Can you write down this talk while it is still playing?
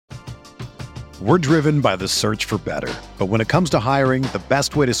We're driven by the search for better. But when it comes to hiring, the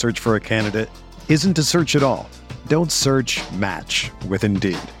best way to search for a candidate isn't to search at all. Don't search, match with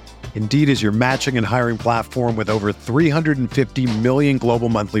Indeed. Indeed is your matching and hiring platform with over 350 million global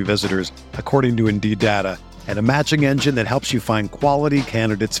monthly visitors, according to Indeed data, and a matching engine that helps you find quality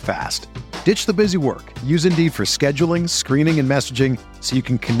candidates fast. Ditch the busy work. Use Indeed for scheduling, screening, and messaging so you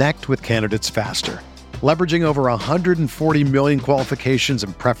can connect with candidates faster. Leveraging over 140 million qualifications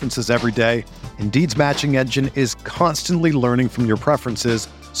and preferences every day, Indeed's matching engine is constantly learning from your preferences,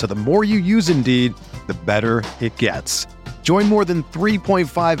 so the more you use Indeed, the better it gets. Join more than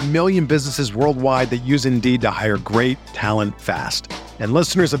 3.5 million businesses worldwide that use Indeed to hire great talent fast. And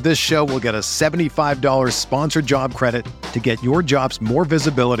listeners of this show will get a $75 sponsored job credit to get your jobs more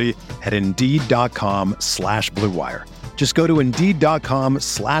visibility at Indeed.com/Blue Wire. Just go to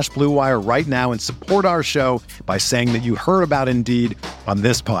Indeed.com/Blue Wire right now and support our show by saying that you heard about Indeed on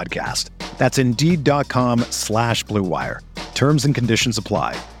this podcast. That's Indeed.com/Blue Wire. Terms and conditions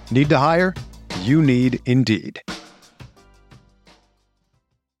apply. Need to hire? You need Indeed.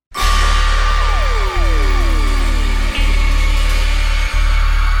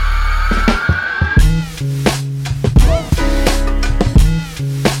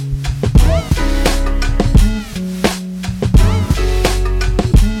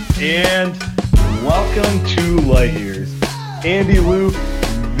 And welcome to Light Years, Andy Lou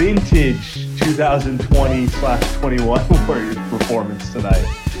vintage 2020/21 Warriors performance tonight.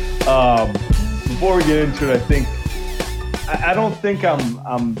 Before we get into it, I don't think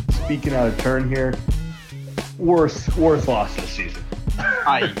I'm speaking out of turn here. Worst loss of the season.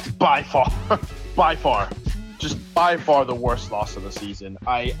 By far, just by far the worst loss of the season.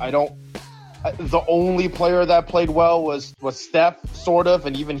 The only player that played well was Steph, sort of,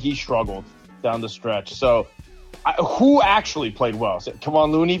 and even he struggled down the stretch. So, who actually played well?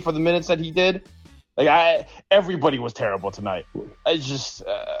 Kevon Looney for the minutes that he did? Everybody was terrible tonight.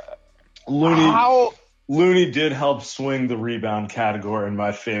 Looney did help swing the rebound category in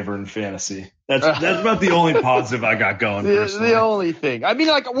my favor in fantasy. That's about the only positive I got going. The only thing. I mean,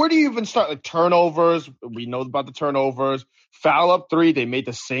 where do you even start? Turnovers. We know about the turnovers. Foul up three. They made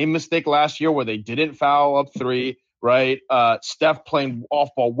the same mistake last year where they didn't foul up three, right? Steph playing off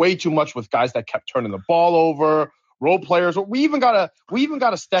ball way too much with guys that kept turning the ball over. Role players. We even got a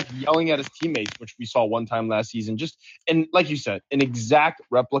Steph yelling at his teammates, which we saw one time last season. And like you said, an exact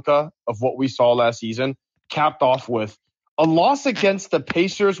replica of what we saw last season, capped off with a loss against the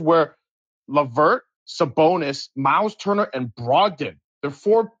Pacers where LeVert, Sabonis, Miles Turner, and Brogdon, their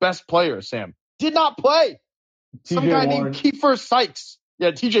four best players, Sam, did not play. Some guy named Kiefer Sykes.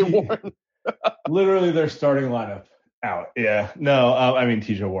 Yeah, TJ Warren. Literally their starting lineup out. Yeah. No, I mean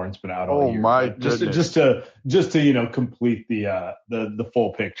TJ Warren's been out all year. Oh my goodness. Just to complete the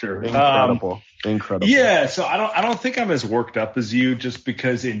full picture. Incredible. Yeah, so I don't think I'm as worked up as you, just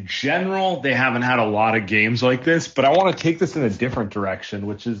because in general they haven't had a lot of games like this, but I want to take this in a different direction,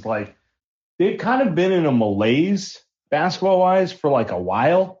 which is they've kind of been in a malaise basketball wise for a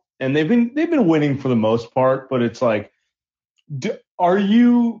while. And they've been winning for the most part, but it's are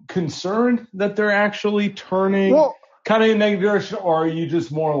you concerned that they're actually turning kind of in a negative direction, or are you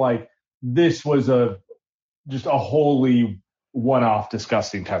just more this was just a wholly one-off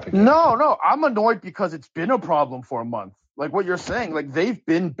disgusting type of game? No, I'm annoyed because it's been a problem for a month. Like what you're saying, they've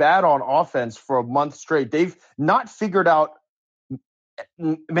been bad on offense for a month straight. They've not figured out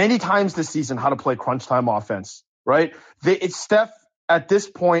many times this season how to play crunch time offense, right? It's Steph. At this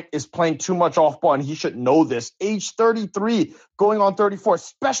point, is playing too much off ball, and he should know this. Age 33, going on 34,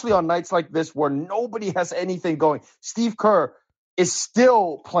 especially on nights like this where nobody has anything going. Steve Kerr is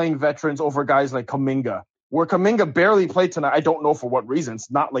still playing veterans over guys like Kuminga, where Kuminga barely played tonight. I don't know for what reason. It's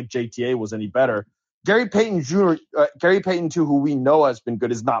not like JTA was any better. Gary Payton Jr., Gary Payton too, who we know has been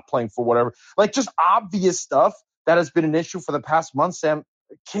good, is not playing for whatever. Just obvious stuff that has been an issue for the past month, Sam,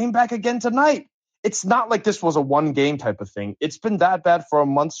 came back again tonight. It's not like this was a one-game type of thing. It's been that bad for a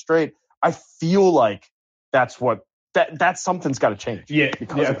month straight. I feel like that's something's got to change. Yeah.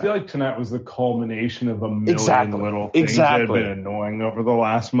 I feel like tonight was the culmination of a million little things that have been annoying over the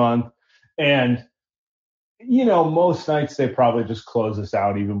last month. And, most nights they probably just close us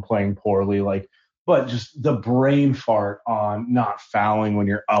out, even playing poorly. But just the brain fart on not fouling when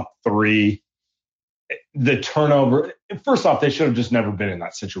you're up three. The turnover, first off, they should have just never been in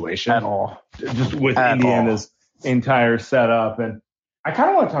that situation at all. Just with Indiana's entire setup. And I kind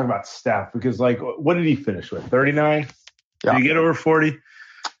of want to talk about Steph because, what did he finish with? 39? Yeah. Did he get over 40?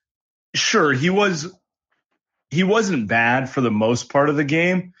 Sure, he wasn't bad for the most part of the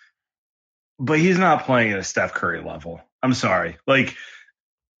game, but he's not playing at a Steph Curry level. I'm sorry.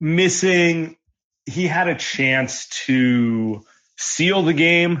 Missing he had a chance to seal the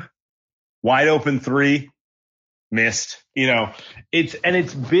game, wide open three, missed.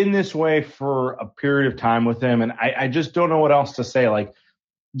 It's been this way for a period of time with him, and I just don't know what else to say. Like,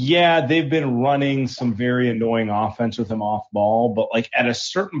 yeah, they've been running some very annoying offense with him off ball, but like at a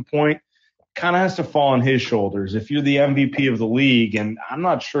certain point, kind of has to fall on his shoulders. If you're the MVP of the league, and I'm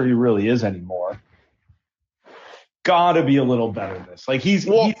not sure he really is anymore, gotta be a little better than this. Like he's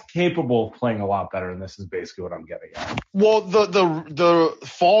capable of playing a lot better, and this is basically what I'm getting at. Well, the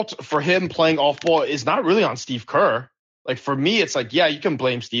fault for him playing off ball is not really on Steve Kerr. Like for me, it's like, yeah, you can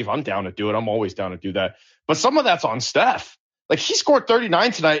blame Steve. I'm down to do it. I'm always down to do that. But some of that's on Steph. Like he scored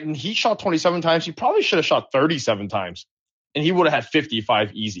 39 tonight and he shot 27 times. He probably should have shot 37 times and he would have had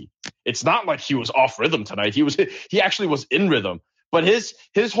 55 easy. It's not like he was off rhythm tonight. He actually was in rhythm. But his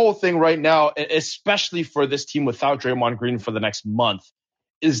whole thing right now, especially for this team without Draymond Green for the next month,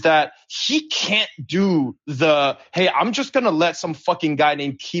 is that he can't do the, hey, I'm just going to let some fucking guy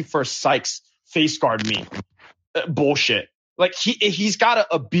named Kiefer Sykes face guard me bullshit. Like he's got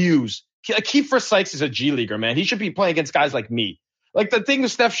to abuse. Kiefer Sykes is a G leaguer, man. He should be playing against guys like me. Like the thing that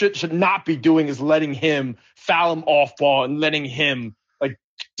Steph should not be doing is letting him foul him off ball and letting him like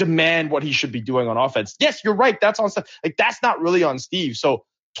demand what he should be doing on offense. Yes, you're right. That's on Steph. Like that's not really on Steve. So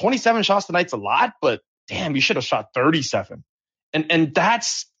 27 shots tonight's a lot, but damn, you should have shot 37. And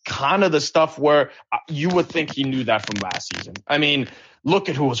that's kind of the stuff where you would think he knew that from last season. I mean, look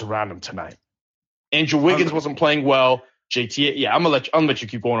at who was around him tonight. Andrew Wiggins wasn't playing well. JT, yeah, I'm gonna let you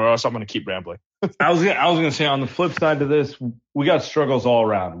keep going, or else I'm gonna keep rambling. I was gonna say on the flip side to this, we got struggles all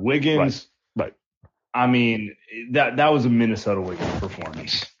around. Wiggins, right. I mean, that was a Minnesota Wiggins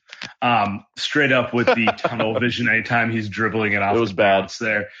performance. Straight up with the tunnel vision anytime he's dribbling it off. It was bad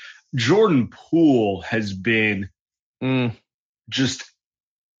there. Jordan Poole has been just,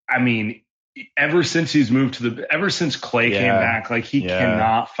 I mean, ever since Clay came back, like he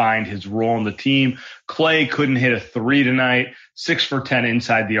cannot find his role in the team. Clay couldn't hit a three tonight, 6 for 10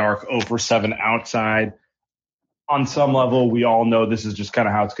 inside the arc, 0 for 7 outside. On some level, we all know this is just kind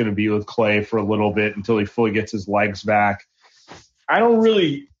of how it's going to be with Clay for a little bit until he fully gets his legs back. I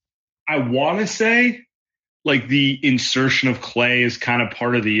want to say like the insertion of Clay is kind of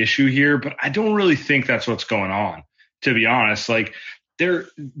part of the issue here, but I don't really think that's what's going on, to be honest. Like,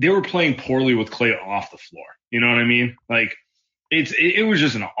 they were playing poorly with Clay off the floor. You know what I mean? Like it was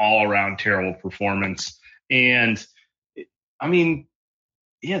just an all around terrible performance. And I mean,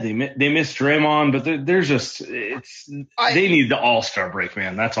 yeah, they missed Draymond, but they're just they need the All-Star break,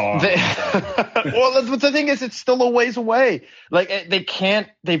 man. That's all. Well, but the thing is, it's still a ways away. Like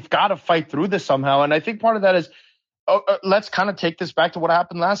they've got to fight through this somehow. And I think part of that is, let's kind of take this back to what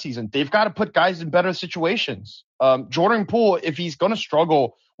happened last season. They've got to put guys in better situations. Jordan Poole, if he's going to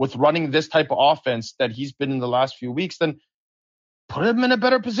struggle with running this type of offense that he's been in the last few weeks, then put him in a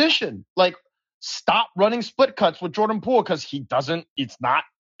better position. Like, stop running split cuts with Jordan Poole because it's not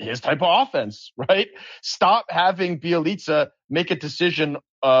his type of offense, right? Stop having Bielitsa make a decision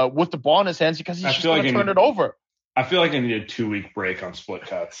with the ball in his hands because he's just going to turn it over. I feel like I need a 2-week break on split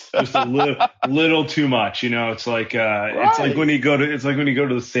cuts. Just a little too much, It's like it's like when you go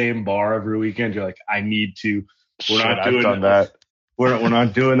to the same bar every weekend. You're like, I need to. We're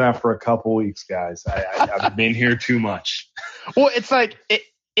not doing that for a couple weeks, guys. I've been here too much. Well, it's like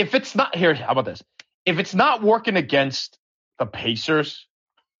if it's not here. How about this? If it's not working against the Pacers,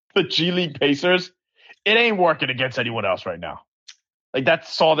 the G League Pacers, it ain't working against anyone else right now. Like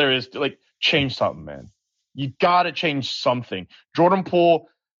that's all there is. Like change something, man. You got to change something. Jordan Poole,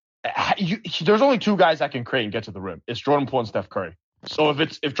 there's only 2 guys that can create and get to the rim. It's Jordan Poole and Steph Curry. So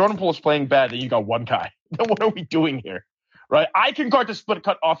if Jordan Poole is playing bad, then you got 1 guy. Then what are we doing here? Right? I can guard the split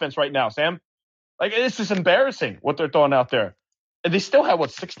cut offense right now, Sam. Like, this is embarrassing what they're throwing out there. And they still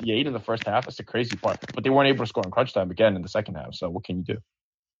had, 68 in the first half? That's the crazy part. But they weren't able to score in crunch time again in the second half. So what can you do?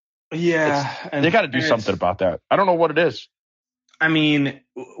 Yeah. They got to do something about that. I don't know what it is. I mean,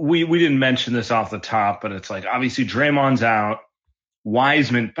 we didn't mention this off the top, but it's like, obviously Draymond's out.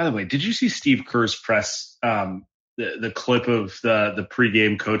 Wiseman, by the way, did you see Steve Kerr's press, the clip of the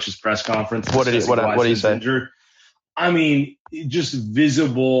pregame coach's press conference? What did he say? Injured? I mean, just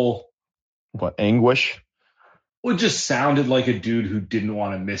visible. What, anguish? Well, it just sounded like a dude who didn't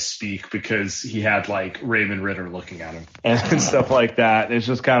want to misspeak because he had like Raymond Ritter looking at him and stuff like that. It's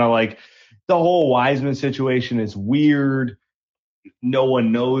just kind of like the whole Wiseman situation is weird. No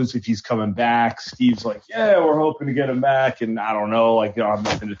one knows if he's coming back. Steve's like, yeah, we're hoping to get him back. And I don't know, like, I have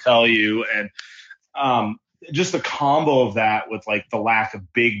nothing to tell you. And just the combo of that with like the lack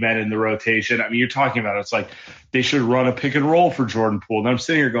of big men in the rotation. I mean, you're talking about it's like they should run a pick and roll for Jordan Poole. And I'm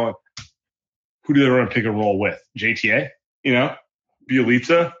sitting here going, who do they run a pick and roll with? JTA,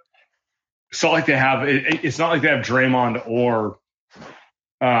 Bielitsa. It's not like they have. It's not like they have Draymond or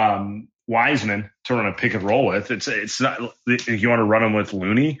Wiseman to run a pick and roll with. It's not. You want to run them with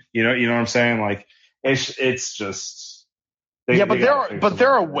Looney? You know what I'm saying? Like it's just. There are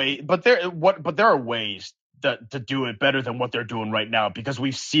ways to do it better than what they're doing right now, because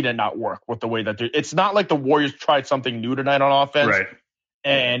we've seen it not work with the way that it's not like the Warriors tried something new tonight on offense, right?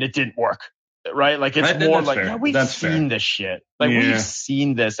 And it didn't work, right? Like it's more like, yeah, we've seen this shit. Like we've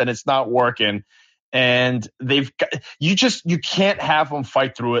seen this and it's not working. And you can't have them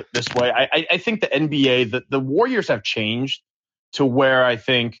fight through it this way. I think the NBA, the Warriors have changed to where I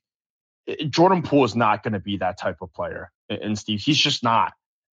think Jordan Poole is not going to be that type of player. And Steve, he's just not.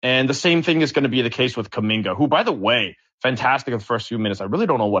 And the same thing is going to be the case with Kuminga, who, by the way, fantastic in the first few minutes. I really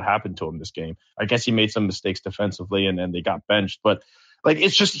don't know what happened to him this game. I guess he made some mistakes defensively and then they got benched. But like,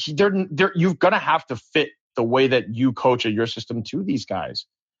 it's just you're going to have to fit the way that you coach your system to these guys.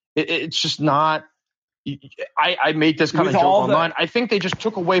 It's just not. I made this kind of joke online. I think they just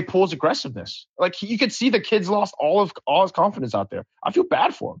took away Poole's aggressiveness. Like, you could see the kid's lost all his confidence out there. I feel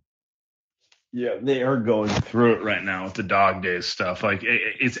bad for him. Yeah, they are going through it right now with the dog days stuff. Like,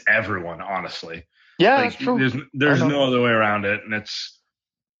 it's everyone, honestly. Yeah, like, that's true. There's no other way around it, and it's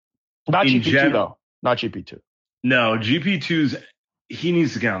not GP2 though. Not GP2. No, GP2's. He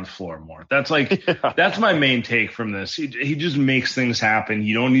needs to get on the floor more. That's like that's my main take from this. He just makes things happen.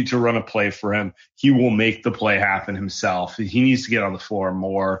 You don't need to run a play for him. He will make the play happen himself. He needs to get on the floor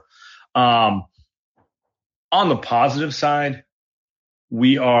more. On the positive side,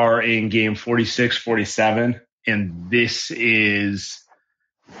 we are in game 46, 47, and this is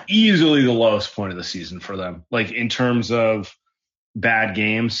easily the lowest point of the season for them, like in terms of bad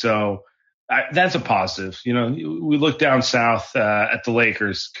games. So that's a positive. We look down south at the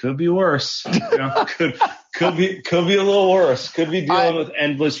Lakers. Could be worse. Could be a little worse. Could be dealing with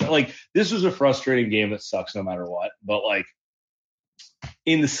endless. Like, this was a frustrating game that sucks no matter what. But like,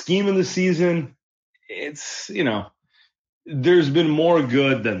 in the scheme of the season, it's there's been more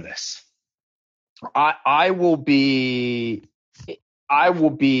good than this. I will be,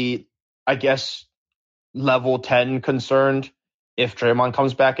 I guess, level 10 concerned if Draymond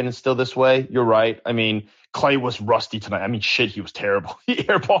comes back and it's still this way. You're right. I mean, Clay was rusty tonight. I mean, shit, he was terrible. He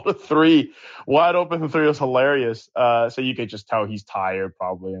airballed a three, wide open three. It was hilarious. So you could just tell he's tired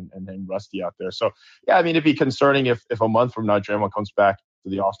probably and rusty out there. So, yeah, I mean, it'd be concerning if a month from now Draymond comes back to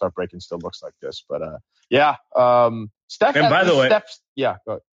the All-Star break and still looks like this. But, yeah. Steph. And by the way, yeah,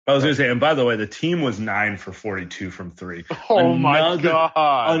 go ahead. I was going to say, and by the way, the team was 9 for 42 from three. Oh, my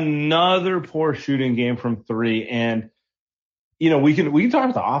God. Another poor shooting game from three. And, we can talk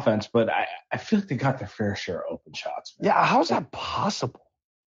about the offense, but I feel like they got their fair share of open shots. Man. Yeah, how is that possible?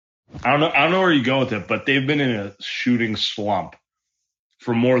 I don't know where you go with it, but they've been in a shooting slump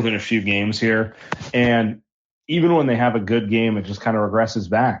for more than a few games here. And even when they have a good game, it just kind of regresses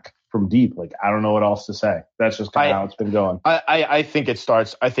back from deep. Like, I don't know what else to say. That's just kind of how it's been going. I think it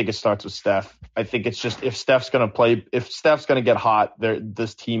starts with Steph. I think it's just if Steph's going to get hot,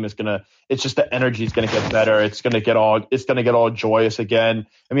 this team is going to, it's just the energy is going to get better. It's going to get all joyous again.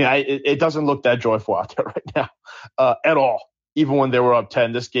 I mean, it doesn't look that joyful out there right now at all. Even when they were up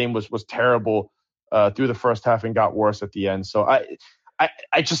 10, this game was terrible through the first half and got worse at the end. So I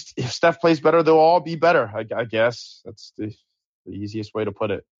just, if Steph plays better, they'll all be better. I guess that's the easiest way to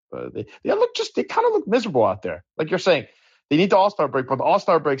put it. They kind of look miserable out there. Like you're saying, they need the All-Star break, but the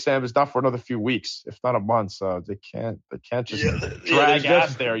All-Star break, Sam, is not for another few weeks, if not a month. So they can't just drag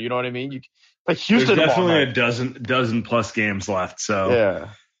ass there. You know what I mean? Like Houston, there's definitely a dozen plus games left. So yeah,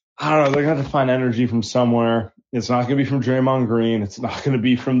 I don't know. They're going to have to find energy from somewhere. It's not going to be from Draymond Green. It's not going to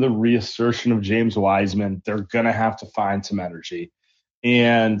be from the reassertion of James Wiseman. They're going to have to find some energy,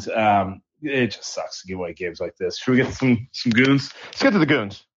 and it just sucks to give away games like this. Should we get some goons? Let's get to the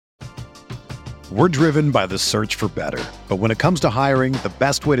goons. We're driven by the search for better. But when it comes to hiring, the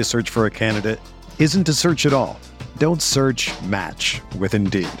best way to search for a candidate isn't to search at all. Don't search, match with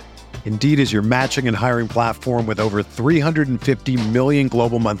Indeed. Indeed is your matching and hiring platform with over 350 million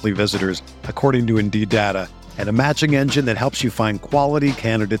global monthly visitors, according to Indeed data, and a matching engine that helps you find quality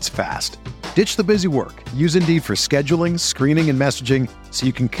candidates fast. Ditch the busy work. Use Indeed for scheduling, screening, and messaging so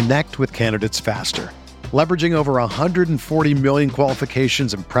you can connect with candidates faster. Leveraging over 140 million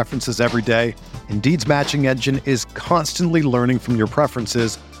qualifications and preferences every day, Indeed's matching engine is constantly learning from your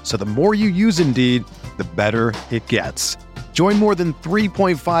preferences, so the more you use Indeed, the better it gets. Join more than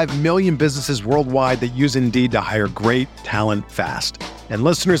 3.5 million businesses worldwide that use Indeed to hire great talent fast. And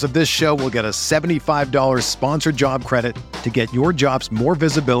listeners of this show will get a $75 sponsored job credit to get your jobs more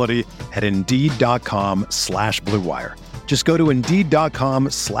visibility at Indeed.com/Blue Wire. Just go to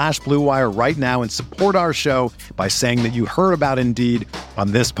Indeed.com/Blue Wire right now and support our show by saying that you heard about Indeed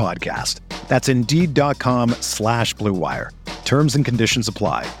on this podcast. That's Indeed.com/Blue Wire. Terms and conditions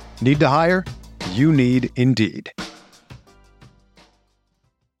apply. Need to hire? You need Indeed.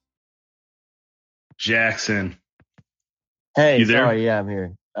 Jackson. Hey, you there? sorry, yeah, I'm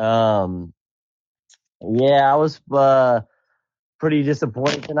here. Yeah, I was pretty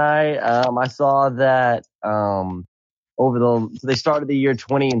disappointed tonight. I saw that so they started the year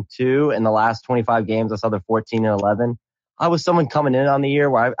 20-2. In the last 25 games, I saw they're 14-11. I was someone coming in on the year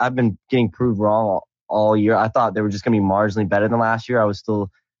where I've been getting proved wrong all year. I thought they were just going to be marginally better than last year. I was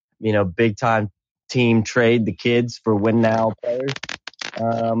still, big time team trade the kids for win now players.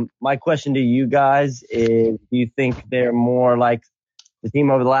 My question to you guys is, do you think they're more like the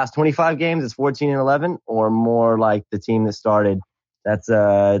team over the last 25 games is 14-11, or more like the team that started that's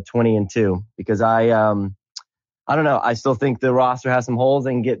 20-2? Because I don't know. I still think the roster has some holes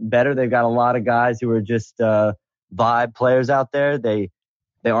and get better. They've got a lot of guys who are just vibe players out there. They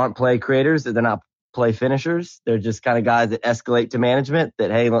aren't play creators. They're not play finishers. They're just kind of guys that escalate to management.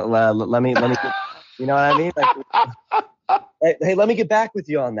 That hey, let me get, you know what I mean? Like, hey, let me get back with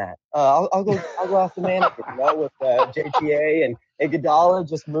you on that. I'll go off the manager, with JTA and Iguodala,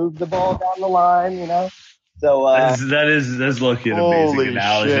 just move the ball down the line, So that's lucky an amazing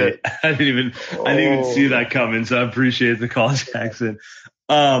analogy. Shit. I didn't even see that coming, so I appreciate the call, Jackson.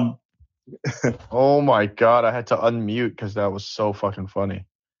 Oh my God, I had to unmute because that was so fucking funny.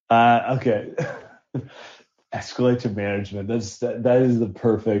 Okay. Escalate to management. That is the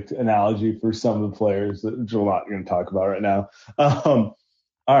perfect analogy for some of the players that we're not going to talk about right now. All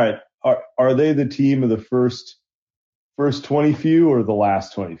right. Are they the team of the first 20 few or the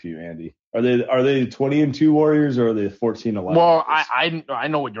last 20 few, Andy? Are they 20-2 Warriors, or are they 14-11? Well, I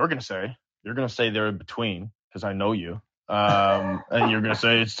know what you're gonna say. You're gonna say they're in between because I know you. And you're gonna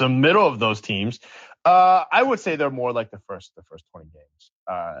say it's the middle of those teams. I would say they're more like the first 20 games.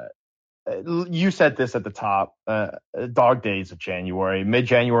 You said this at the top. Dog days of January,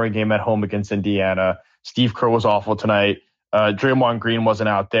 mid-January game at home against Indiana. Steve Kerr was awful tonight. Draymond Green wasn't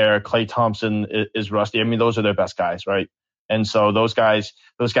out there. Klay Thompson is rusty. I mean, those are their best guys, right? And so those guys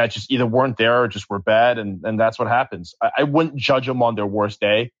just either weren't there or just were bad, and that's what happens. I wouldn't judge them on their worst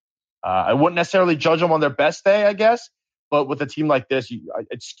day. I wouldn't necessarily judge them on their best day, I guess. But with a team like this,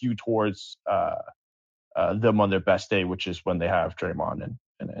 I'd skew towards them on their best day, which is when they have Draymond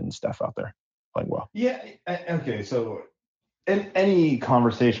and Steph out there playing well. Yeah. Okay. So any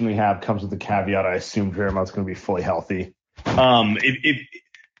conversation we have comes with the caveat. I assume Draymond's going to be fully healthy.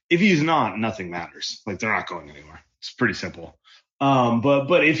 If he's not, nothing matters. Like, they're not going anywhere. It's pretty simple.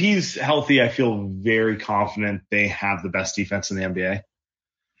 But if he's healthy, I feel very confident they have the best defense in the NBA.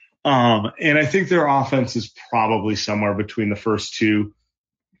 And I think their offense is probably somewhere between the first 20-some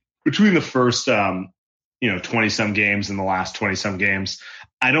games and the last 20-some games.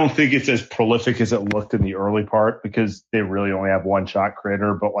 I don't think it's as prolific as it looked in the early part because they really only have one shot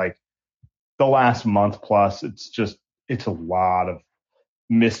creator. But like the last month plus, it's a lot of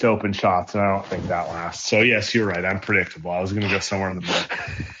missed open shots, and I don't think that lasts. So yes, you're right. I'm predictable. I was going to go somewhere in the middle.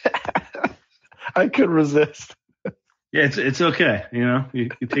 I could resist. Yeah, it's okay. You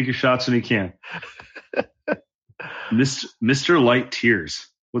take your shots when you can. Mr. Light Tears,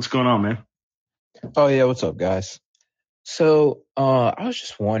 what's going on, man? Oh yeah, what's up, guys? So I was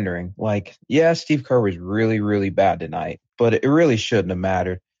just wondering, Steve Kerr was really, really bad tonight, but it really shouldn't have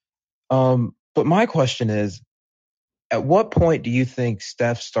mattered. But my question is, at what point do you think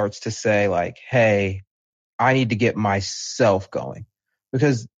Steph starts to say, hey, I need to get myself going?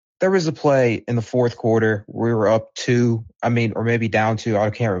 Because there was a play in the fourth quarter where we were up 2, or maybe down 2,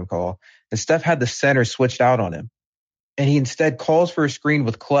 I can't recall. And Steph had the center switched out on him. And he instead calls for a screen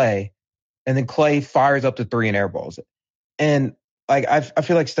with Klay, and then Klay fires up the 3 and airballs it. And I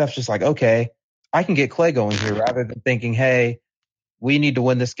feel like Steph's just okay, I can get Klay going here, rather than thinking, hey, we need to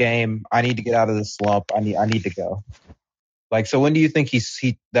win this game. I need to get out of this slump. I need to go. So when do you think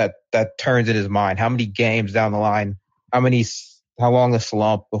that turns in his mind? How many games down the line? How long the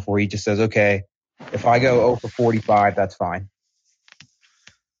slump before he just says, okay, if I go 0 for 45, that's fine?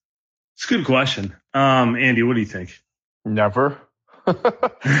 It's a good question. Andy, what do you think? Never.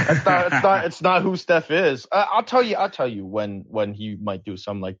 It's not who Steph is. I'll tell you when he might do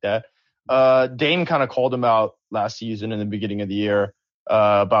something like that. Dame kind of called him out last season in the beginning of the year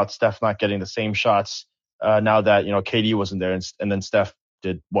about Steph not getting the same shots now that KD wasn't there, and then Steph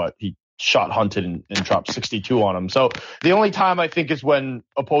did what? He shot hunted and dropped 62 on him. So the only time I think is when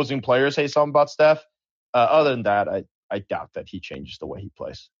opposing players say something about Steph. Other than that, I doubt that he changes the way he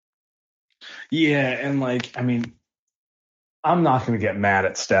plays. Yeah, and I'm not going to get mad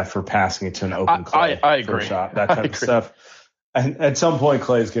at Steph for passing it to an open Clay I agree. for a shot, that type of stuff. And at some point,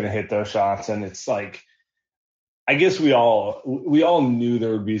 Clay's going to hit those shots, and it's like, I guess we all knew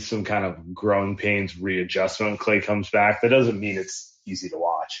there would be some kind of growing pains readjustment when Clay comes back. That doesn't mean it's easy to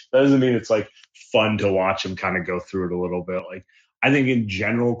watch. That doesn't mean it's like fun to watch him kind of go through it a little bit. Like, I think in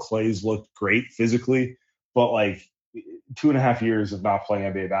general, Clay's looked great physically, but like 2.5 years of not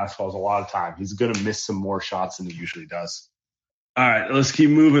playing NBA basketball is a lot of time. He's going to miss some more shots than he usually does. All right, let's keep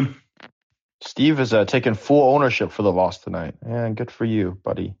moving. Steve is taking full ownership for the loss tonight. Yeah, good for you,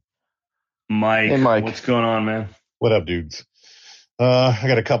 buddy. Mike, hey, Mike, what's going on, man? What up, dudes? I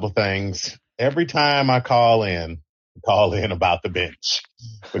got a couple things. Every time I call in about the bench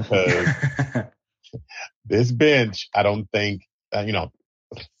because this bench, I don't think,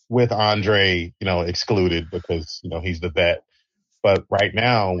 with Andre, excluded because, he's the vet. But right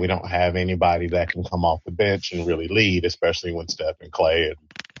now, we don't have anybody that can come off the bench and really lead, especially when Steph and Clay and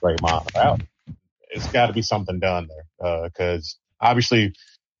Draymond are out. It's got to be something done there because obviously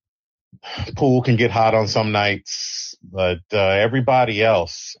Poole can get hot on some nights, but everybody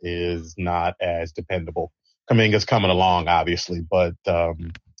else is not as dependable. Kuminga's coming along, obviously, but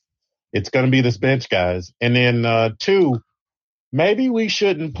it's going to be this bench, guys. And then 2, maybe we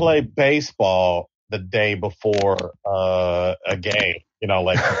shouldn't play baseball the day before a game,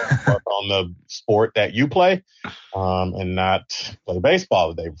 work on the sport that you play and not play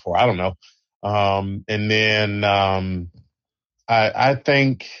baseball the day before. I don't know. And then I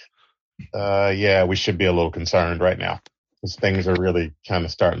think, we should be a little concerned right now because things are really kind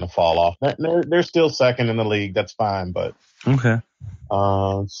of starting to fall off. They're still second in the league. That's fine, but okay.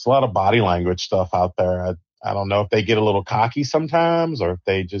 It's a lot of body language stuff out there. I don't know if they get a little cocky sometimes or if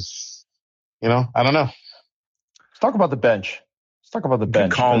they just, I don't know. Let's talk about the bench.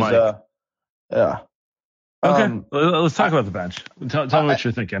 Good call, Mike. Yeah. Okay. Let's talk about the bench. Tell me what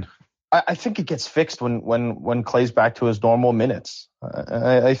you're thinking. I think it gets fixed when Clay's back to his normal minutes.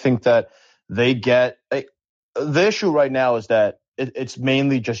 I think that they get the issue right now is that it's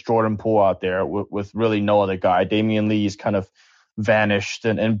mainly just Jordan Poole out there with really no other guy. Damian Lee's kind of vanished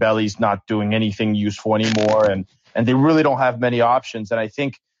and Belly's not doing anything useful anymore. And they really don't have many options. And I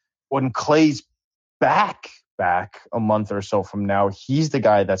think when Clay's back a month or so from now, he's the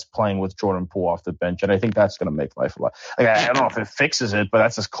guy that's playing with Jordan Poole off the bench. And I think that's going to make life a lot. I don't know if it fixes it, but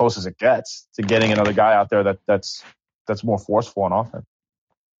that's as close as it gets to getting another guy out there that's more forceful on offense.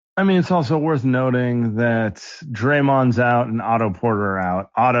 I mean, it's also worth noting that Draymond's out and Otto Porter out.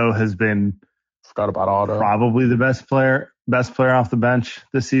 Otto has been forgot about Otto. Probably the best player off the bench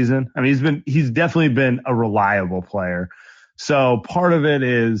this season. I mean, he's definitely been a reliable player. So part of it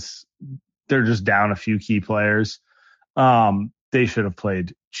is they're just down a few key players. They should have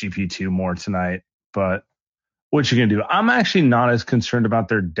played GP2 more tonight, but what you gonna do? I'm actually not as concerned about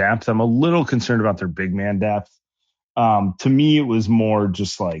their depth. I'm a little concerned about their big man depth. To me, it was more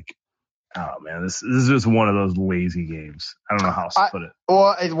just like, oh man, this is just one of those lazy games. I don't know how else to put it.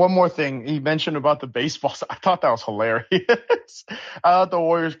 Well, one more thing he mentioned about the baseball. I thought that was hilarious. I thought the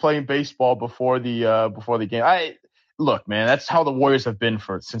Warriors playing baseball before the game. Look, man, that's how the Warriors have been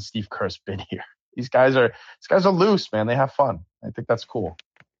since Steve Kerr's been here. These guys are loose, man. They have fun. I think that's cool.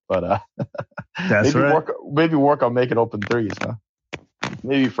 But that's right. Maybe work on making open threes, huh?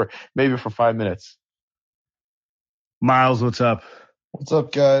 Maybe for 5 minutes. Miles, what's up? What's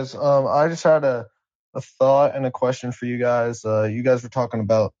up, guys? I just had a thought and a question for you guys. You guys were talking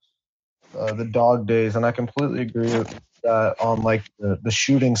about the dog days, and I completely agree with that on like the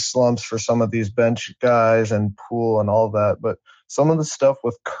shooting slumps for some of these bench guys and Poole and all that. But some of the stuff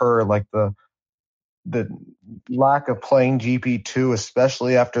with Kerr, like the lack of playing GP2,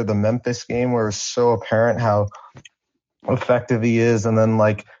 especially after the Memphis game, where it's so apparent how effective he is, and then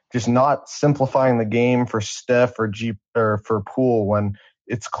like just not simplifying the game for Steph or for Poole when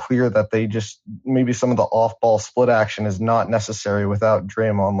it's clear that they just maybe some of the off-ball split action is not necessary without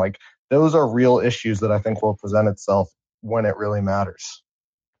Draymond. Like those are real issues that I think will present itself when it really matters.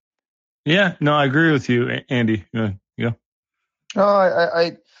 Yeah, no, I agree with you, Andy. Yeah.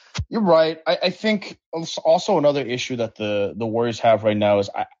 You're right. I think also another issue that the Warriors have right now is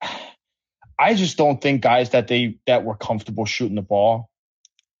I just don't think guys that were comfortable shooting the ball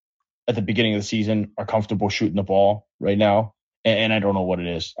at the beginning of the season are comfortable shooting the ball right now. And I don't know what it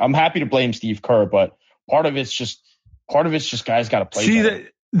is. I'm happy to blame Steve Kerr, but part of it's just guys got to play. See,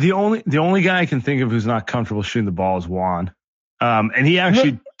 the only guy I can think of who's not comfortable shooting the ball is Juan. And he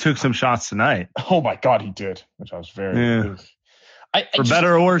actually took some shots tonight. Oh my God, he did, which I was very. Yeah. I For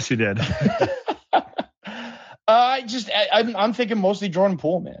better or worse, he did. I'm thinking mostly Jordan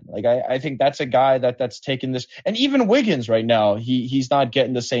Poole, man. Like I think that's a guy that's taking this, and even Wiggins right now, he's not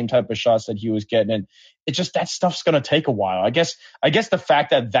getting the same type of shots that he was getting, and it's just that stuff's gonna take a while. I guess the fact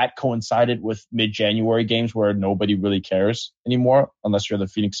that coincided with mid-January games where nobody really cares anymore, unless you're the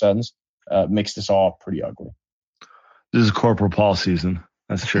Phoenix Suns, makes this all pretty ugly. This is Corporal Paul season.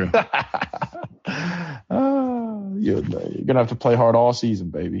 That's true. You're gonna have to play hard all season,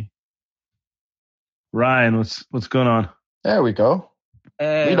 baby. Ryan, what's going on? There we go.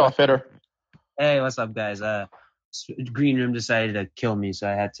 Hey, Leadoff hitter. Hey, what's up, guys? Green Room decided to kill me, so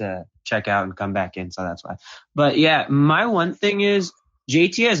I had to check out and come back in, so that's why. But yeah, my one thing is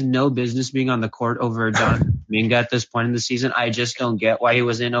JT has no business being on the court over John Kuminga at this point in the season. I just don't get why he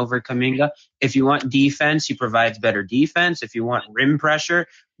was in over Kuminga. If you want defense, he provides better defense. If you want rim pressure,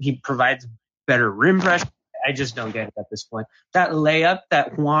 he provides better rim pressure. I just don't get it at this point. That layup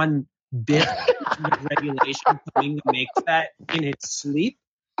that Juan bit the regulation, Kuminga makes that in his sleep.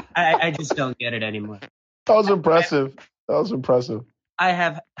 I just don't get it anymore. That was impressive. I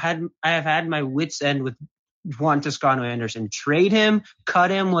have had my wits end with Juan Toscano Anderson. Trade him,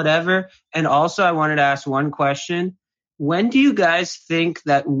 cut him, whatever. And also, I wanted to ask one question. When do you guys think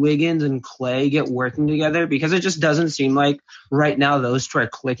that Wiggins and Clay get working together? Because it just doesn't seem like right now those two are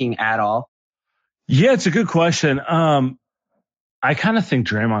clicking at all. Yeah, it's a good question. I kind of think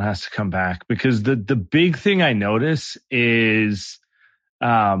Draymond has to come back because the big thing I notice is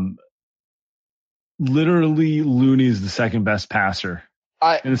literally Looney's the second best passer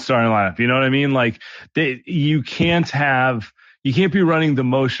in the starting lineup. You know what I mean? Like you can't be running the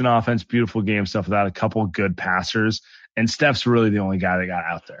motion offense, beautiful game stuff without a couple of good passers. And Steph's really the only guy that got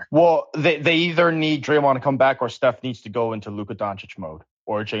out there. Well, they either need Draymond to come back or Steph needs to go into Luka Doncic mode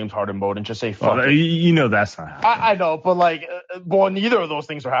or James Harden mode and just say, fuck it. You know that's not happening. I know, but neither of those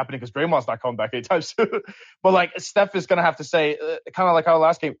things are happening because Draymond's not coming back anytime soon. But Steph is going to have to say, kind of like our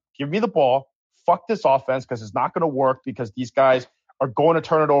last game, give me the ball, fuck this offense because it's not going to work because these guys are going to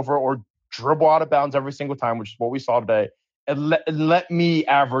turn it over or dribble out of bounds every single time, which is what we saw today, and let me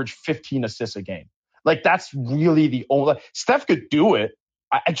average 15 assists a game. That's really the only – Steph could do it.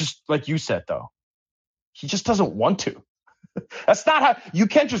 I just – like you said, though, he just doesn't want to. That's not how – you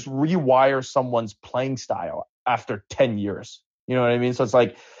can't just rewire someone's playing style after 10 years. You know what I mean? So it's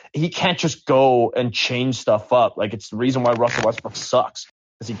he can't just go and change stuff up. It's the reason why Russell Westbrook sucks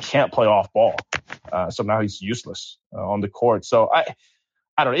because he can't play off ball. So now he's useless on the court. So I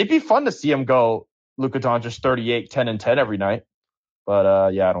don't know. It'd be fun to see him go Luka Doncic 38, 10, and 10 every night. But,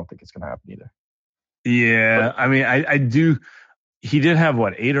 I don't think it's going to happen either. Yeah, I mean, I do. He did have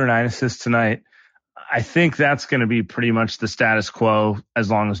 8 or 9 assists tonight. I think that's going to be pretty much the status quo as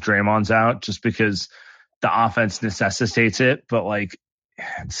long as Draymond's out, just because the offense necessitates it. But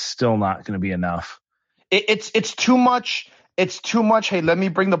it's still not going to be enough. It's too much. It's too much. Hey, let me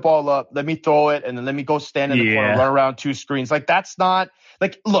bring the ball up. Let me throw it, and then let me go stand in the corner, run around 2 screens. That's not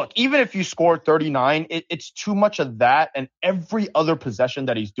look. Even if you score 39, it's too much of that, and every other possession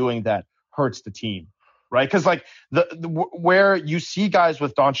that he's doing that hurts the team, right? Because where you see guys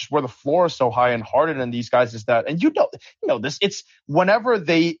with Doncic where the floor is so high and Harden and these guys is that, and you know this. It's whenever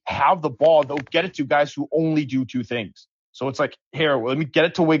they have the ball, they'll get it to guys who only do 2 things. So it's here, let me get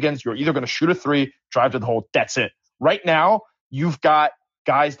it to Wiggins. You're either going to shoot a 3, drive to the hole. That's it. Right now, you've got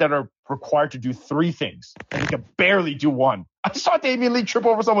guys that are required to do 3 things, and you can barely do 1. I saw Damian Lee trip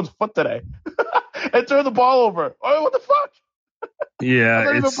over someone's foot today and turn the ball over. Oh, what the fuck? Yeah, it's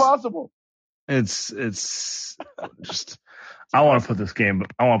not even possible. It's just I want to put this game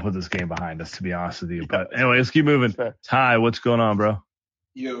behind us, to be honest with you. But anyway, let's keep moving. Ty, what's going on, bro?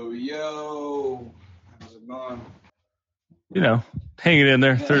 Yo, how's it going? Hanging in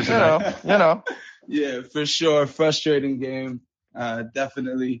there Thursday night. Yeah, for sure. Frustrating game.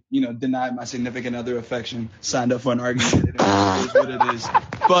 Definitely, denied my significant other affection. Signed up for an argument. It is what it is.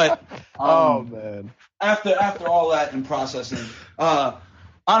 But oh man, after all that and processing,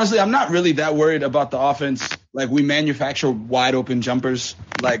 honestly, I'm not really that worried about the offense. We manufacture wide open jumpers.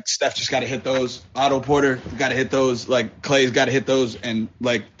 Steph just got to hit those. Otto Porter got to hit those. Clay's got to hit those, and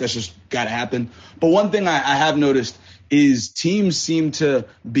that's just got to happen. But one thing I have noticed is teams seem to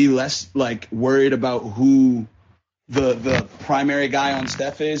be less worried about who the primary guy on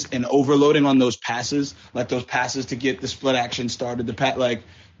Steph is and overloading on those passes, those passes to get the split action started. Teams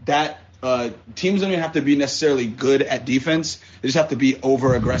don't even have to be necessarily good at defense. They just have to be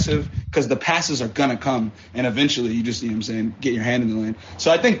over aggressive because the passes are gonna come, and eventually you just, get your hand in the lane.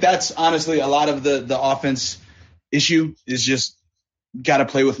 So I think that's honestly a lot of the offense issue is just got to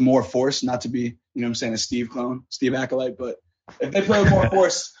play with more force, not to be, you know what I'm saying, a Steve clone, Steve acolyte, but if they play with more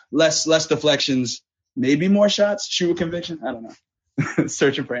force, less deflections, maybe more shots, shoot with conviction. I don't know.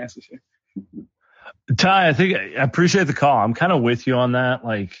 Searching for answers here. Ty, I appreciate the call. I'm kind of with you on that.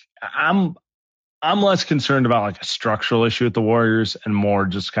 Like, I'm less concerned about like a structural issue with the Warriors and more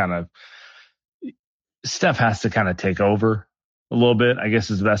just kind of Steph has to kind of take over a little bit, I guess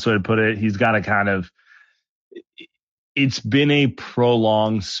is the best way to put it. He's got to kind of, it's been a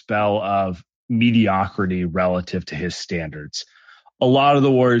prolonged spell of mediocrity relative to his standards. A lot of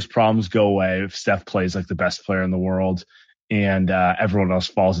the Warriors' problems go away if Steph plays like the best player in the world and everyone else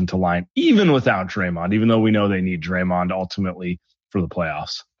falls into line, even without Draymond, even though we know they need Draymond ultimately for the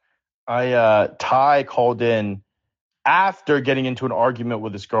playoffs. Ty called in after getting into an argument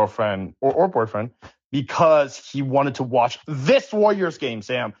with his girlfriend or boyfriend because he wanted to watch this Warriors game,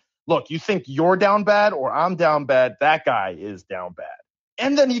 Sam. Look, you think you're down bad or I'm down bad? That guy is down bad.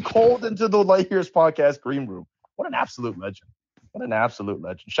 And then he called into the Lakers podcast green room. What an absolute legend. What an absolute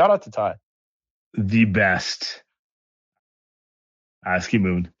legend. Shout out to Ty. The best. Let's keep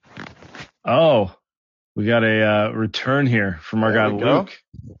moving. Oh, we got a return here from our guy Luke.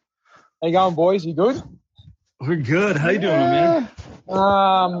 How you going, boys? You good? We're good. How you doing, man?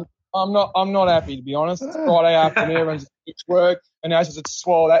 I'm not happy, to be honest. It's Friday afternoon, everyone's at work, and I just had to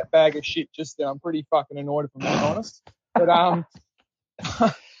swallow that bag of shit just then. I'm pretty fucking annoyed, if I'm being honest. But I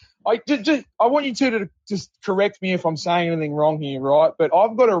want you two to just correct me if I'm saying anything wrong here, right? But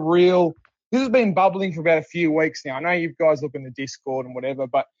I've got this has been bubbling for about a few weeks now. I know you guys look in the Discord and whatever,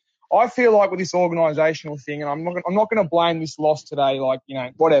 but I feel like with this organisational thing, and I'm not going to blame this loss today, like, you know,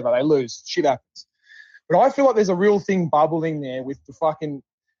 whatever, they lose, shit happens. But I feel like there's a real thing bubbling there with the fucking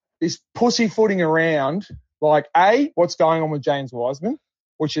this pussyfooting around, like, A, what's going on with James Wiseman,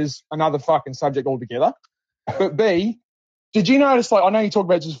 which is another fucking subject altogether. But B, did you notice, like, I know you talked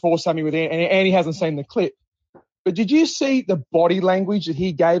about just before, Sammy, with Andy, and Andy hasn't seen the clip, but did you see the body language that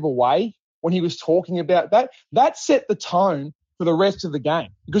he gave away when he was talking about that? That set the tone for the rest of the game.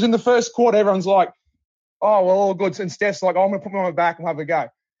 Because in the first quarter, everyone's like, oh, well, all good. And Steph's like, oh, I'm going to put me on my back and have a go.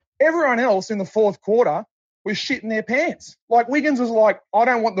 Everyone else in the fourth quarter was shitting their pants. Like, Wiggins was like, I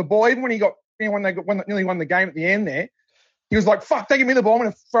don't want the ball. Even when when they nearly won the game at the end there, he was like, fuck, they give me the ball. I'm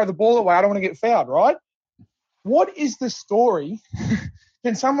going to throw the ball away. I don't want to get fouled, right? What is the story?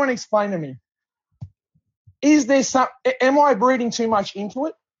 Can someone explain to me? Is there am I reading too much into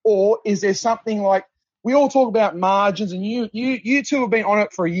it? Or is there something like, we all talk about margins, and you two have been on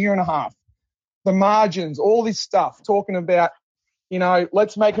it for a year and a half. The margins, all this stuff, talking about, you know,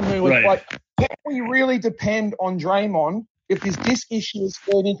 let's make a move. Right. Like, can we really depend on Draymond if this disc issue is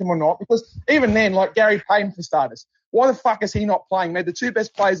fed into him or not? Because even then, like Gary Payton for starters, why the fuck is he not playing? They're the two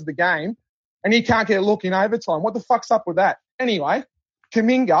best players of the game, and he can't get a look in overtime. What the fuck's up with that? Anyway,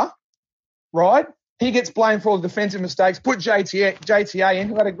 Kuminga, right? He gets blamed for all the defensive mistakes. Put JTA in,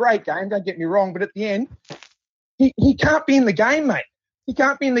 who had a great game, don't get me wrong, but at the end, he can't be in the game, mate. He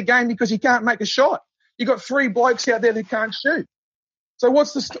can't be in the game because he can't make a shot. You got three blokes out there that can't shoot. So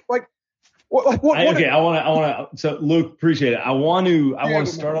what's the what? Okay, I want to. So Luke, appreciate it. I want to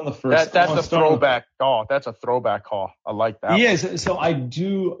start on the first. That's a throwback call. That's a throwback call. I like that. Yes. So I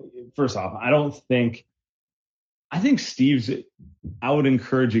do. First off, I think Steve's. I would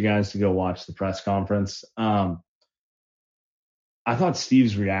encourage you guys to go watch the press conference. I thought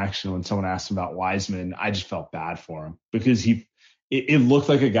Steve's reaction when someone asked him about Wiseman, I just felt bad for him because it looked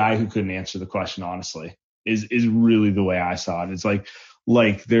like a guy who couldn't answer the question honestly. Is really the way I saw it. It's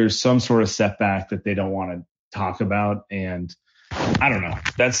like there's some sort of setback that they don't want to talk about, and I don't know.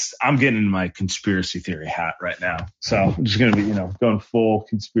 I'm getting in my conspiracy theory hat right now, so I'm just gonna be going full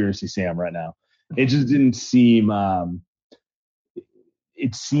conspiracy Sam right now. It just didn't seem.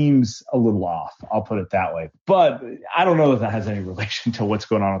 It seems a little off. I'll put it that way. But I don't know that has any relation to what's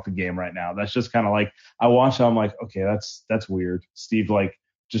going on with the game right now. That's just kind of like I watched it. I'm like, okay, that's weird. Steve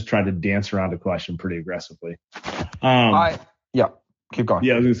just tried to dance around a question pretty aggressively. Keep going.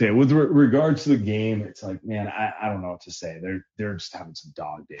 Yeah, I was gonna say with regards to the game, it's like, man, I don't know what to say. They're just having some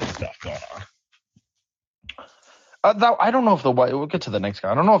dog day stuff going on. I don't know if we'll get to the next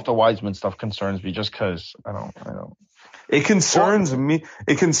guy. I don't know if the Wiseman stuff concerns me just because I don't. It concerns me.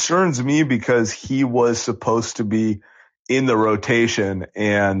 It concerns me because he was supposed to be in the rotation,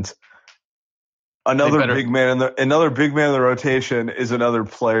 and another big man in the rotation is another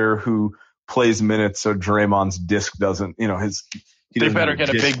player who plays minutes. So Draymond's disc doesn't, They better get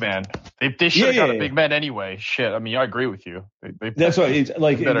a big man. They should have got a big man anyway. Shit. I mean, I agree with you. That's why it's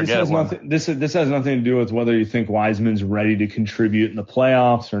like this has nothing to do with whether you think Wiseman's ready to contribute in the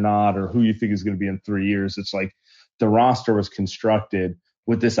playoffs or not, or who you think is going to be in 3 years. It's like the roster was constructed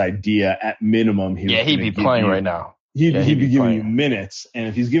with this idea, at minimum, he'd be playing right now. He'd be giving you minutes, and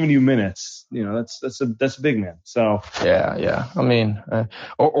if he's giving you minutes, that's a big man. So yeah. I mean,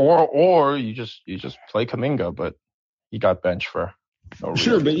 or you just play Kuminga, but he got benched for no reason.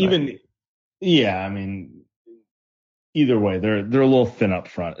 Sure, but I mean, either way, they're a little thin up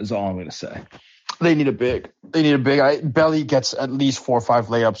front. Is all I'm going to say. They need a big. Belly gets at least 4 or 5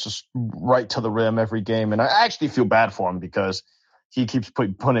 layups just right to the rim every game, and I actually feel bad for him because he keeps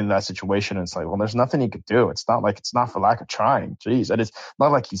put in that situation, and it's like, well, there's nothing he could do. It's not for lack of trying. Jeez, and it's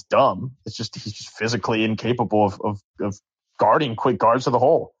not like he's dumb. It's just he's just physically incapable of guarding quick guards to the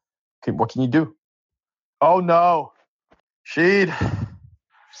hole. Okay, what can you do? Oh no, Sheed.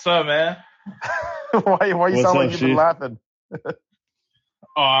 What's up, man? why you sound like you've been laughing?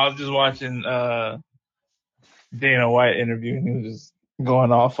 Oh, I was just watching Dana White interview, and he was just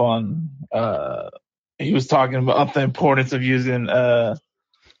going off on. He was talking about the importance of using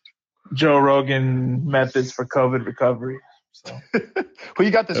Joe Rogan methods for COVID recovery. So, who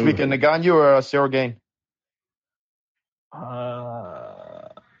you got this weekend, Ngannou or Cyril Gane?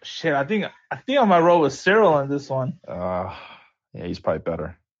 Shit, I think I might roll with Cyril on this one. Yeah, he's probably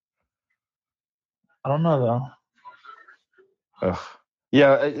better. I don't know though. Ugh.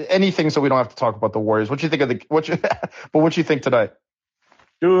 Yeah, anything so we don't have to talk about the Warriors. What you think of what you think tonight?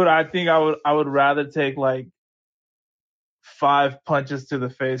 Dude, I think I would rather take like 5 punches to the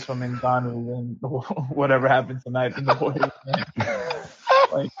face from Ngannou than whatever happened tonight in the Warriors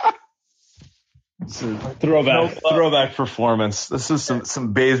game. It's a throwback performance. This is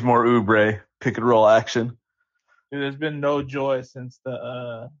some Bazemore Oubre pick and roll action. Dude, there's been no joy since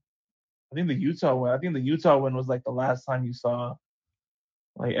I think the Utah win. I think the Utah win was like the last time you saw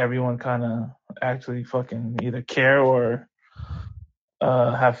like everyone kind of actually fucking either care or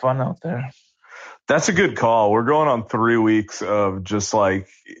have fun out there. That's a good call. We're going on 3 weeks of just like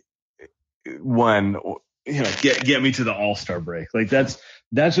when get me to the All-Star break. Like that's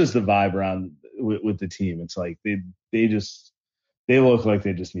just the vibe around with the team. It's like they look like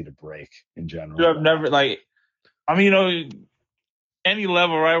they just need a break in general. Dude, I've never any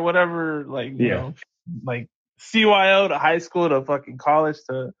level, right? Whatever, like you know, like CYO to high school to fucking college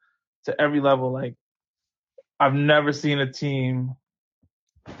to every level. Like I've never seen a team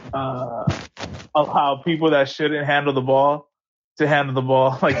allow people that shouldn't handle the ball to handle the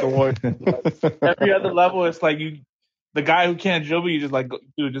ball like the Warriors. Like, every other level, it's like the guy who can't dribble, you just like,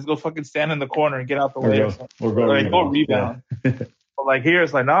 dude, just go fucking stand in the corner and get out the way. Or go rebound. Yeah. But like here,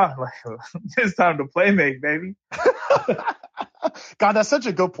 it's like, nah, like it's time to play make, baby. God, that's such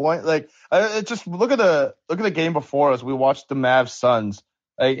a good point. Like, just look at the game before us. We watched the Mavs Suns.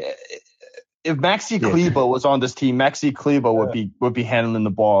 Like, if Maxi Kleber was on this team, Maxi Kleber would be handling the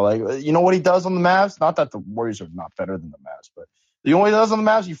ball. Like, you know what he does on the Mavs? Not that the Warriors are not better than the Mavs, but you know what he does on the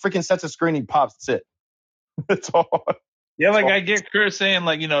Mavs? He freaking sets a screen, he pops. That's it. That's all. Yeah, like I get Kurt saying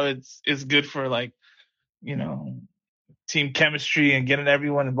like, it's good for like, team chemistry and getting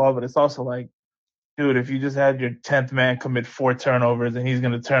everyone involved, but it's also like, dude, if you just had your 10th man commit 4 turnovers and he's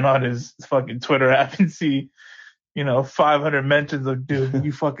going to turn on his fucking Twitter app and see, 500 mentions of, dude,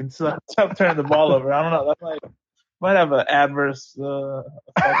 you fucking stop turning the ball over. I don't know. That might have an adverse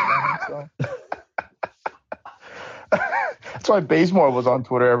effect on him. So. That's why Bazemore was on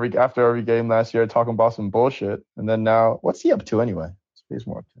Twitter after every game last year talking about some bullshit. And then now, what's he up to anyway? What's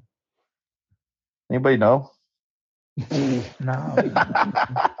Bazemore up to? Anybody know? No.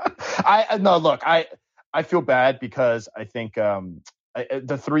 Look, I feel bad because I think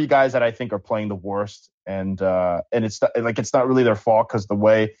the 3 guys that I think are playing the worst, and it's not really their fault because the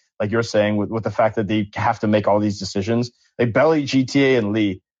way, like you're saying, with the fact that they have to make all these decisions, like Belly, GTA, and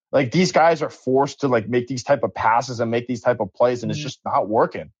Lee, like these guys are forced to like make these type of passes and make these type of plays, and it's just not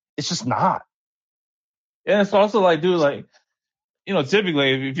working. It's just not. Yeah, it's also like, dude, like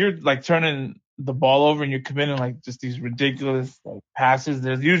typically if you're like turning the ball over and you're committing like just these ridiculous like passes,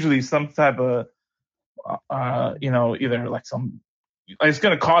 there's usually some type of either like it's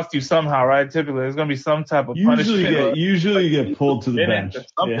going to cost you somehow, right? Typically there's going to be some type of punishment. Usually you get pulled to the bench or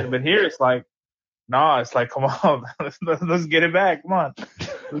something. Yeah. But here it's like, nah, it's like, come on, let's get it back. Come on,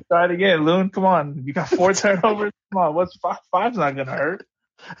 let's try it again, Loon. Come on, you got 4 turnovers. Come on, what's 5's not going to hurt.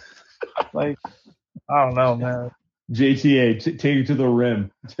 Like, I don't know, man. JTA, take it to the rim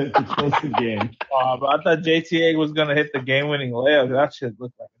to close the game. But I thought JTA was going to hit the game-winning layup. That shit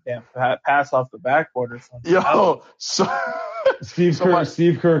looked like a damn pass off the backboard or something. Yo,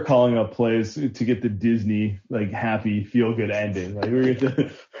 Steve Kerr calling up plays to get the Disney like happy feel-good ending. Like we get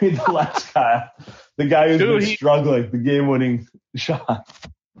the last guy, the guy who's been struggling, the game-winning shot.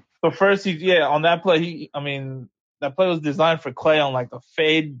 So first, on that play, that play was designed for Clay on like a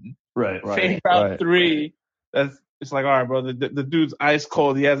fade route 3. It's like, all right, bro, the dude's ice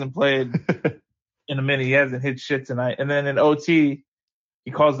cold. He hasn't played in a minute. He hasn't hit shit tonight. And then in OT,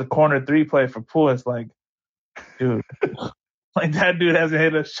 he calls the corner 3 play for Poole. It's like, dude, like that dude hasn't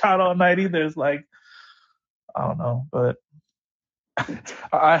hit a shot all night either. It's like, I don't know, but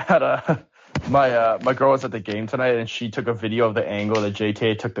I had my girl was at the game tonight, and she took a video of the angle that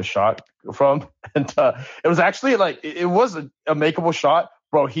JTA took the shot from, and it was actually like it was a makeable shot,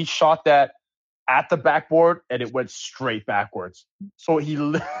 bro. He shot that at the backboard, and it went straight backwards. So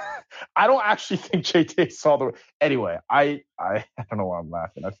I don't actually think JTA saw the. Anyway, I don't know why I'm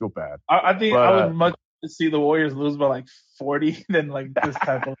laughing. I feel bad. I think I would much see the Warriors lose by like 40 than like this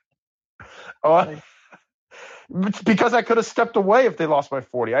type of. Because I could have stepped away if they lost by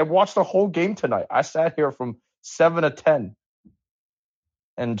 40. I watched the whole game tonight. I sat here from 7 to 10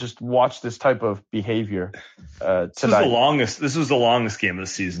 and just watched this type of behavior tonight. This was the longest game of the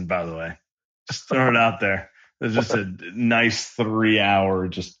season, by the way. Just throwing it out there. It was just a nice 3-hour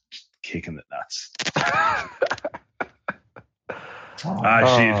just kicking the nuts.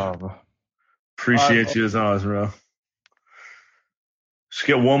 Appreciate you as always, bro. Just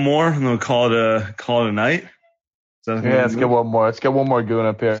get one more and then we'll call it a night. Let's get one more. Let's get one more goon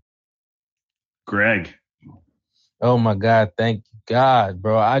up here. Greg. Oh my God! Thank God,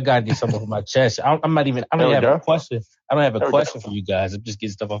 bro. I gotta get something off my chest. I don't have a question. I don't have a question for you guys. I'm just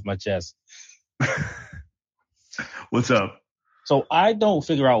getting stuff off my chest. What's up? So I don't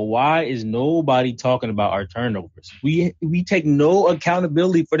figure out why is nobody talking about our turnovers. We take no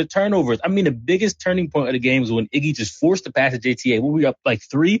accountability for the turnovers. I mean, the biggest turning point of the game was when Iggy just forced the pass to JTA. We were up like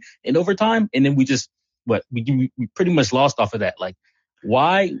 3 in overtime, and then we pretty much lost off of that. Like,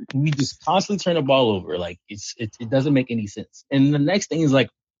 why we just constantly turn the ball over? Like, it doesn't make any sense. And the next thing is like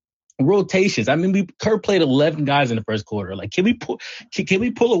rotations. I mean, Kerr played 11 guys in the first quarter. Like, can we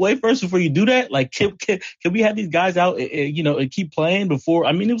pull away first before you do that? Like, can we have these guys out, and keep playing before?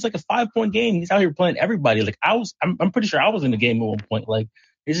 I mean, it was like a 5-point game. He's out here playing everybody. Like, I'm pretty sure I was in the game at one point. Like,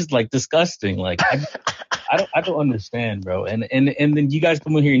 it's just like disgusting. Like, I don't understand, bro. And then you guys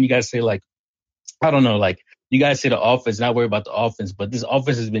come in here and you guys say like, I don't know, like you guys say the offense, not worry about the offense, but this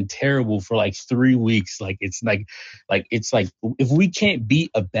offense has been terrible for like 3 weeks. Like it's like if we can't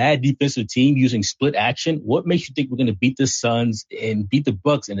beat a bad defensive team using split action, what makes you think we're going to beat the Suns and beat the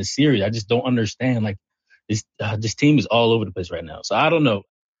Bucks in a series? I just don't understand. Like this team is all over the place right now. So I don't know.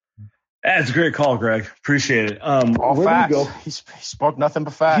 That's a great call, Greg. Appreciate it. All facts. He spoke nothing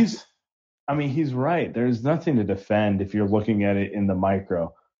but facts. He's right. There's nothing to defend if you're looking at it in the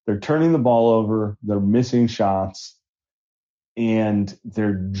micro. They're turning the ball over. They're missing shots. And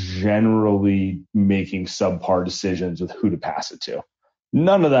they're generally making subpar decisions with who to pass it to.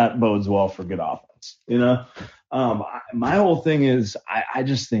 None of that bodes well for good offense. My whole thing is I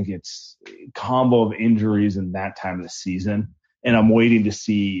just think it's a combo of injuries in that time of the season. And I'm waiting to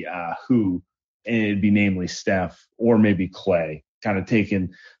see who, and it'd be namely Steph or maybe Clay, kind of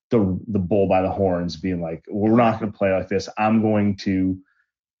taking the bull by the horns, being like, we're not going to play like this. I'm going to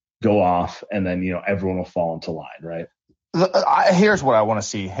go off, and then everyone will fall into line, right? Here's what I want to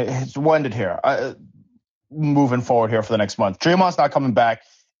see. We'll end it here. Moving forward here for the next month, Draymond's not coming back,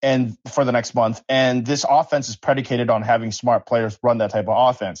 and for the next month, and this offense is predicated on having smart players run that type of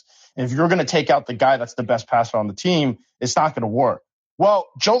offense. And if you're going to take out the guy that's the best passer on the team, it's not going to work. Well,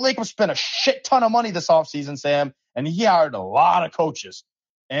 Joe Lacob spent a shit ton of money this offseason, Sam, and he hired a lot of coaches,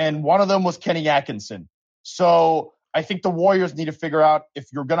 and one of them was Kenny Atkinson. So I think the Warriors need to figure out if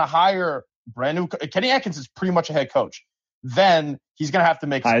you're going to hire brand new. Kenny Atkinson's pretty much a head coach. Then he's going to have to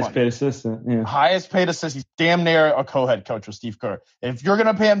make highest paid assistant. Yeah. Highest paid assistant. He's damn near a co-head coach with Steve Kerr. And if you're going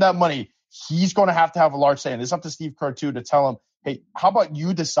to pay him that money, he's going to have a large say. And it's up to Steve Kerr too to tell him, hey, how about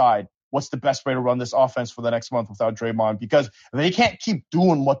you decide what's the best way to run this offense for the next month without Draymond? Because they can't keep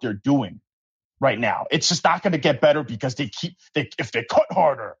doing what they're doing right now. It's just not going to get better because if they cut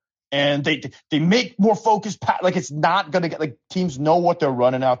harder. And they make more focused, like it's not going to get, like teams know what they're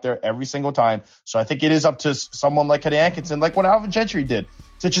running out there every single time. So I think it is up to someone like Kenny Atkinson, like what Alvin Gentry did,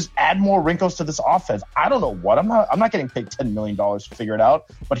 to just add more wrinkles to this offense. I don't know what. I'm not getting paid $10 million to figure it out,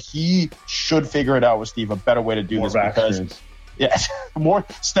 but he should figure it out with Steve, a better way to do this because, more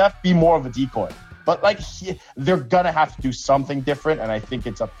Steph be more of a decoy. But they're gonna have to do something different, and I think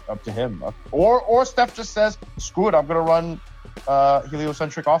it's up to him. Or Steph just says, "Screw it, I'm gonna run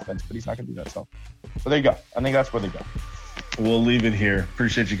heliocentric offense," but he's not gonna do that. So there you go. I think that's where they go. We'll leave it here.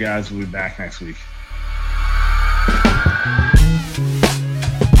 Appreciate you guys. We'll be back next week.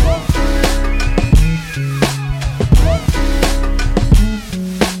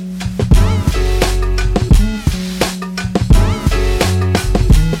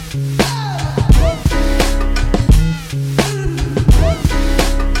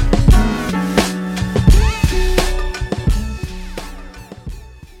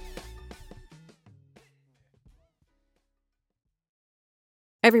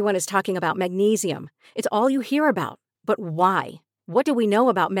 Everyone is talking about magnesium. It's all you hear about. But why? What do we know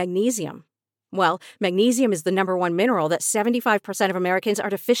about magnesium? Well, magnesium is the number one mineral that 75% of Americans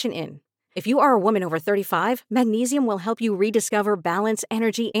are deficient in. If you are a woman over 35, magnesium will help you rediscover balance,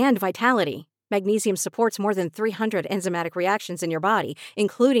 energy, and vitality. Magnesium supports more than 300 enzymatic reactions in your body,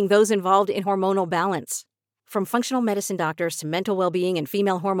 including those involved in hormonal balance. From functional medicine doctors to mental well-being and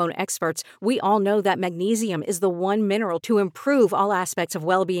female hormone experts, we all know that magnesium is the one mineral to improve all aspects of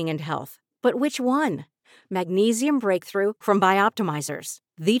well-being and health. But which one? Magnesium Breakthrough from Bioptimizers,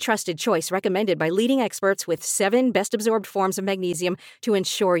 the trusted choice recommended by leading experts with 7 best-absorbed forms of magnesium to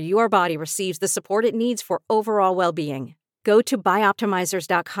ensure your body receives the support it needs for overall well-being. Go to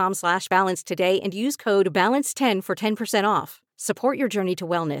bioptimizers.com/balance today and use code BALANCE10 for 10% off. Support your journey to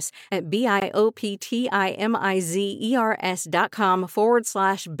wellness at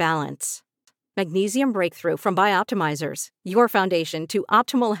bioptimizers.com/balance. Magnesium Breakthrough from Bioptimizers, your foundation to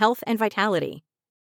optimal health and vitality.